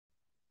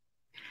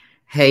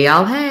Hey,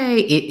 y'all. Hey,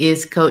 it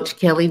is Coach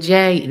Kelly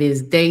J. It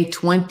is day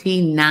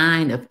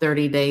 29 of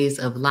 30 days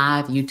of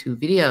live YouTube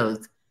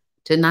videos.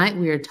 Tonight,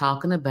 we are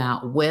talking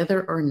about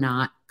whether or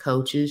not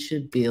coaches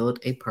should build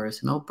a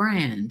personal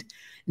brand.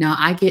 Now,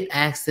 I get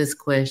asked this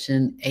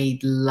question a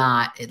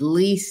lot, at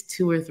least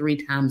 2 or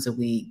 3 times a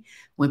week,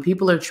 when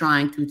people are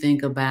trying to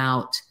think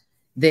about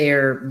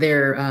their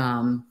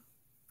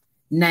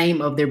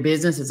name of their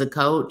business as a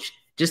coach.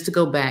 Just to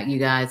go back, you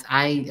guys,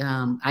 I'm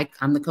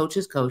the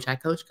coach's coach. I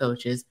coach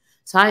coaches.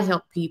 So I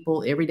help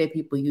people, everyday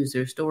people, use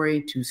their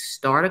story to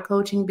start a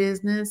coaching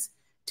business,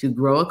 to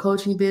grow a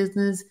coaching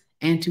business,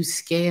 and to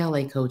scale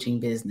a coaching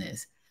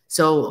business.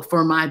 So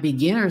for my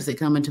beginners that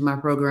come into my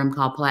program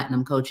called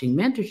Platinum Coaching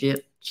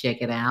Mentorship,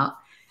 check it out.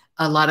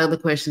 A lot of the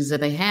questions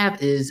that they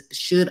have is,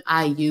 should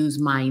I use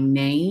my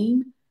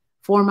name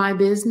for my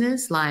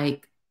business?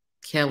 Like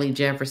Kelly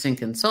Jefferson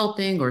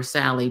Consulting or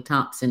Sally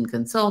Thompson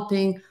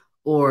Consulting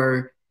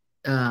or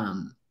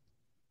um,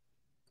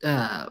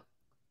 uh,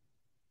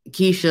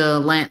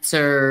 Keisha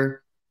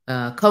Lancer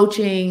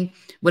Coaching,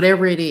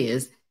 whatever it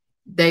is.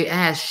 They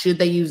ask, should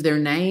they use their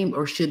name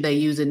or should they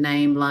use a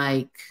name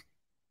like,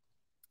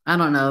 I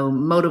don't know,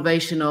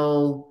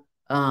 motivational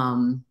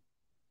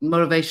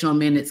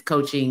minutes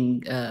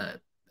coaching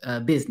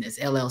business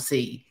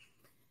LLC.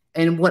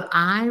 And what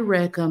I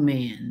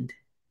recommend,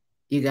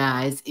 you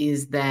guys,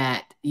 is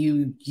that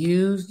you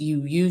use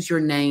your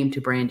name to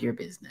brand your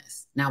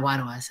business. Now, why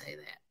do I say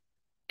that?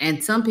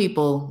 And some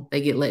people,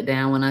 they get let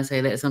down when I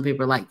say that. Some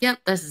people are like, yep,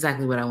 that's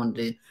exactly what I want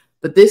to do.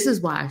 But this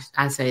is why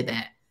I say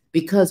that.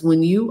 Because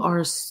when you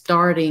are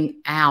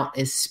starting out,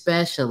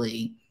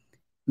 especially,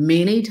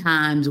 many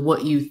times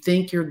what you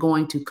think you're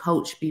going to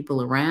coach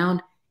people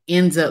around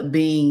ends up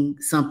being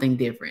something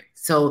different.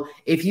 So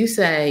if you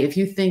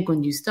think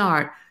when you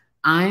start,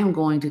 I am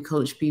going to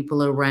coach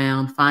people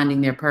around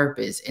finding their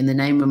purpose, and the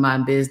name of my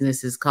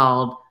business is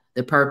called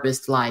The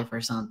Purposed Life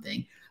or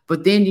something.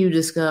 But then you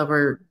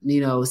discover,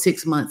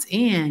 6 months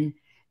in,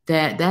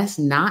 that that's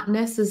not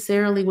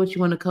necessarily what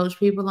you want to coach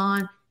people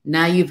on.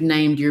 Now you've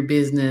named your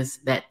business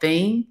that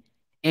thing,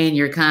 and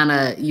you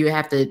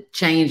have to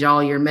change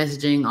all your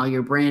messaging, all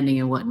your branding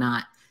and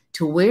whatnot.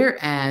 To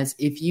whereas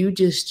if you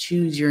just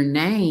choose your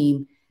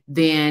name,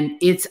 then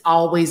it's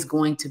always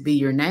going to be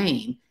your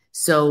name.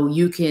 So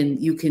you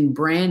can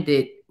brand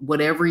it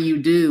whatever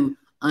you do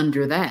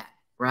under that,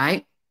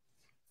 right?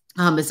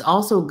 It's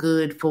also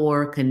good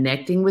for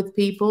connecting with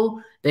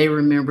people. They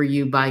remember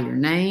you by your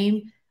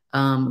name.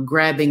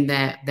 Grabbing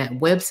that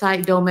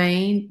website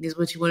domain is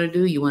what you want to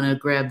do. You want to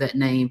grab that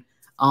name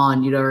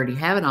on. You'd already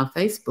have it on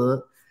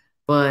Facebook,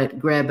 but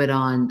grab it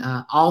on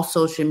all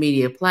social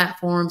media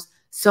platforms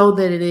so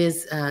that it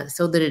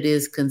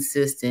is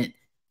consistent.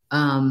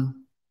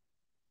 Um,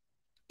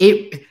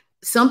 it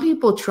Some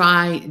people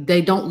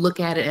they don't look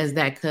at it as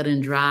that cut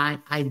and dry.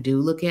 I do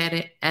look at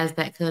it as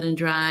that cut and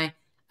dry.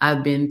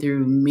 I've been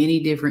through many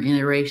different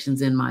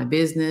iterations in my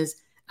business.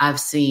 I've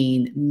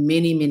seen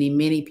many, many,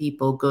 many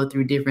people go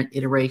through different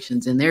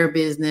iterations in their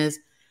business.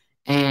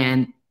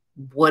 And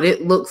what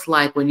it looks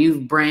like when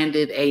you've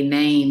branded a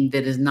name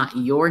that is not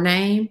your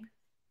name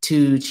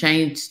to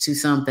change to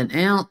something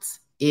else,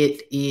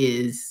 it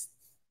is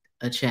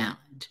a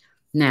challenge.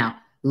 Now,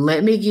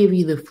 let me give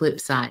you the flip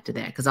side to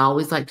that, because I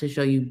always like to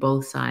show you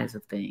both sides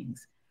of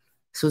things.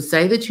 So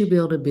say that you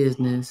build a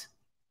business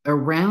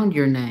around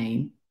your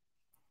name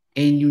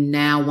and you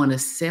now want to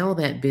sell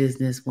that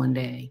business one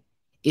day.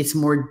 It's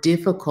more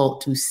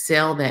difficult to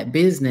sell that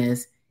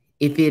business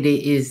if it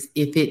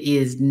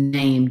is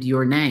named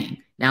your name.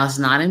 Now, it's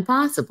not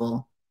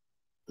impossible.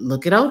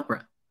 Look at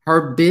Oprah.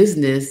 Her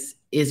business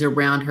is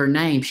around her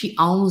name. She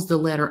owns the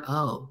letter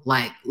O,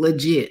 like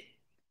legit.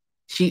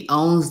 She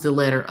owns the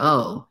letter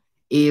O.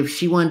 If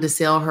she wanted to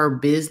sell her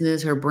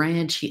business, her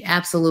brand, she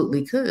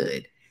absolutely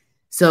could.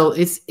 So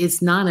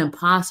it's not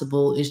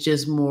impossible. It's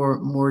just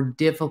more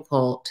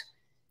difficult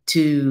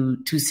to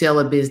sell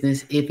a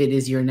business if it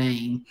is your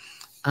name.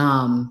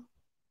 Um,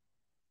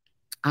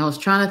 I was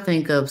trying to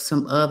think of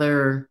some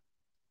other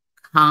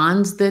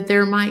cons that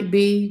there might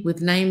be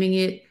with naming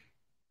it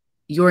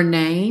your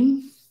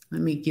name.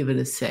 Let me give it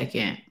a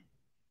second.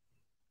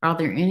 Are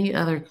there any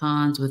other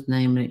cons with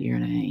naming it your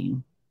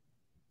name?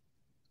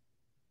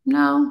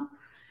 No,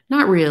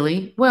 not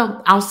really.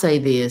 Well, I'll say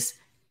this.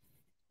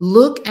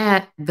 Look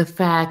at the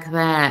fact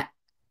that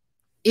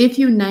if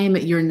you name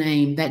it your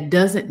name, that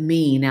doesn't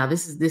mean, now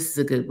this is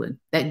a good one.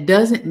 That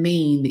doesn't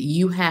mean that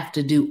you have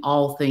to do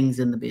all things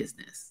in the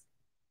business.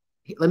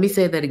 Let me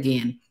say that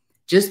again.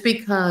 Just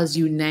because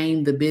you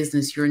name the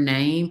business your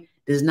name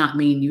does not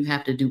mean you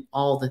have to do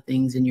all the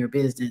things in your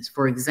business.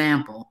 For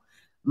example,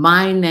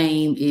 my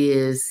name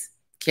is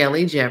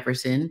Kelly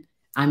Jefferson.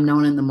 I'm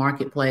known in the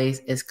marketplace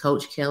as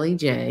Coach Kelly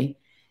J.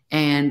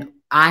 And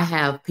I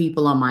have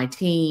people on my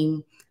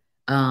team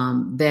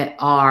that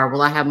are,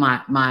 well, I have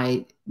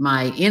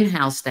my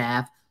in-house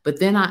staff, but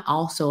then I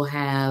also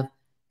have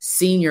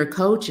senior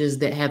coaches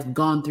that have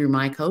gone through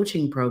my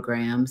coaching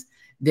programs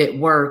that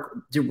work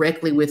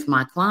directly with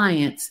my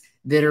clients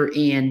that are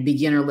in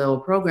beginner level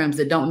programs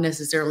that don't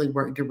necessarily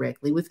work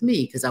directly with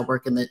me because I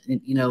work in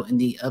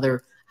the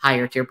other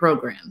higher tier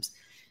programs.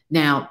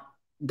 Now,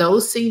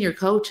 those senior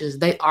coaches,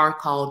 they are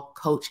called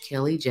Coach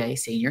Kelly J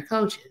senior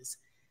coaches.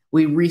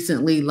 We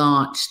recently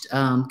launched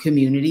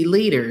community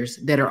leaders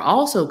that are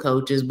also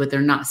coaches, but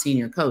they're not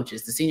senior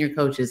coaches. The senior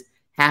coaches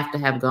have to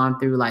have gone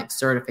through like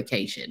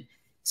certification.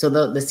 So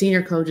the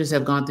senior coaches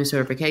have gone through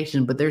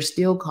certification, but they're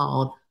still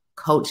called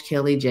Coach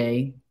Kelly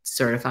J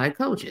certified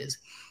coaches.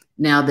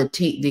 Now the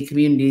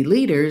community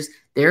leaders,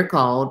 they're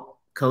called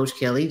Coach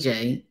Kelly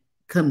J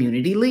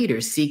community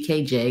leaders,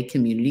 CKJ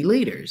community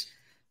leaders,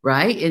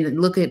 right? And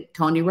look at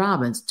Tony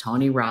Robbins.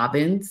 Tony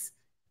Robbins,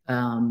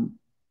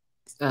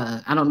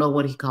 I don't know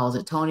what he calls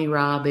it. Tony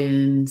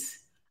Robbins.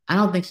 I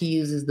don't think he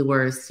uses the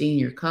word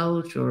senior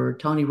coach or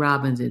Tony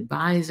Robbins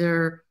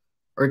advisor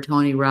or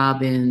Tony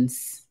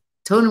Robbins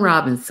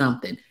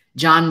something.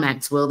 John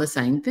Maxwell, the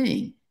same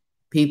thing.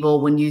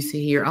 People, when you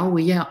hear, oh, well,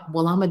 yeah,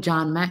 well, I'm a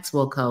John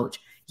Maxwell coach.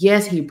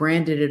 Yes, he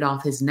branded it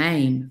off his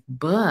name,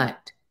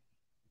 but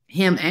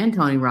him and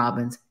Tony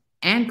Robbins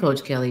and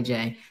Coach Kelly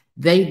J,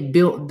 they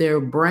built their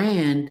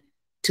brand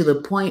to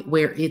the point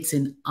where it's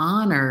an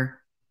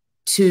honor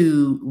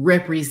to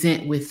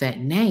represent with that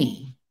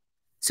name.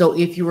 So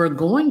if you are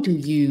going to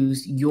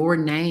use your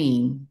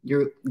name,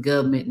 your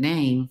government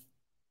name,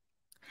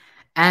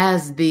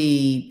 as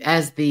the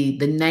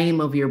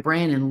name of your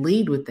brand and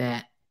lead with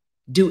that,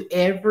 do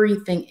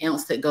everything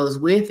else that goes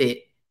with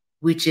it,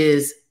 which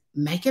is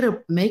make it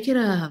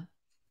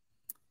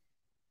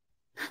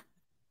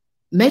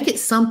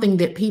something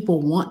that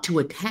people want to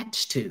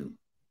attach to.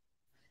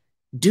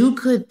 Do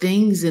good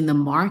things in the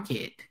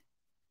market.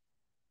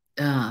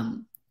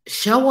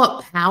 Show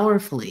up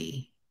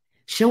powerfully,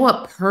 show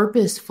up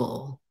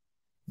purposeful.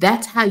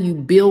 That's how you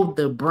build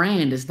the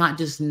brand. It's not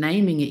just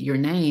naming it your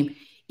name.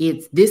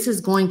 It's this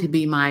is going to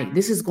be my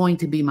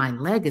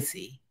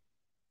legacy.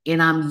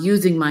 And I'm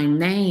using my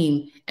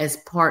name as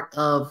part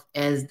of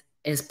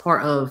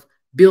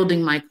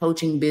building my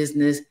coaching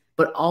business,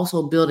 but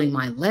also building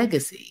my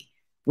legacy.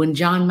 When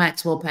John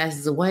Maxwell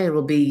passes away, it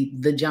will be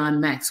the John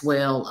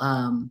Maxwell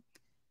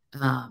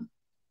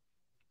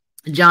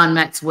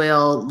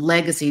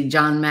legacy,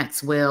 John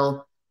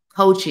Maxwell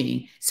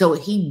coaching. So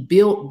he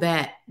built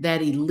that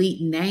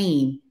elite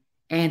name,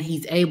 and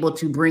he's able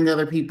to bring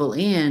other people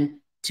in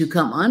to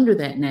come under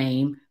that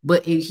name,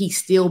 but he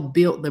still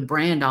built the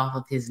brand off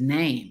of his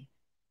name.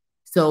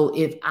 So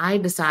if I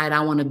decide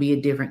I want to be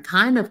a different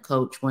kind of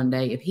coach one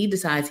day, if he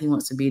decides he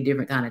wants to be a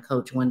different kind of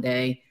coach one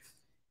day,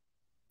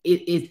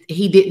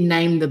 he didn't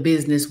name the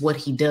business what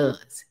he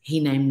does. He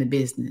named the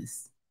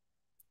business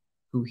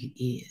who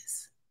he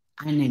is.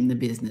 I name the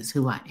business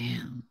who I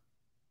am.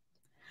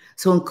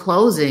 So in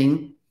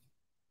closing,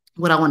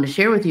 what I want to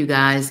share with you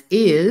guys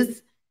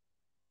is,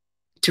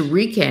 to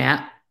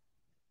recap,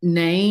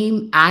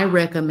 I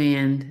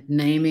recommend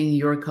naming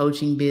your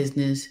coaching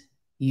business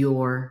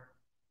your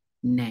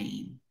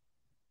name,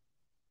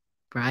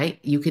 right?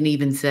 You can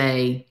even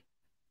say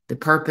the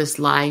Purpose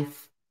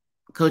Life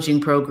Coaching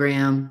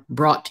Program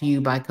brought to you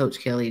by Coach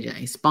Kelly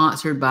J,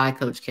 sponsored by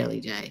Coach Kelly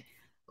J,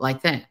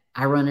 like that.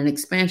 I run an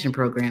expansion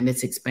program.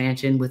 It's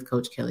expansion with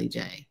Coach Kelly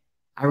J.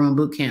 I run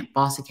Bootcamp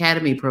Boss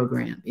Academy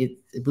program.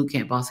 It's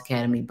Bootcamp Boss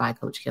Academy by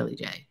Coach Kelly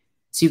J.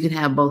 So you can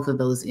have both of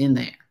those in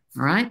there.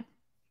 All right.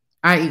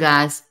 All right, you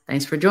guys.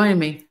 Thanks for joining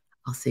me.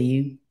 I'll see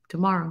you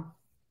tomorrow.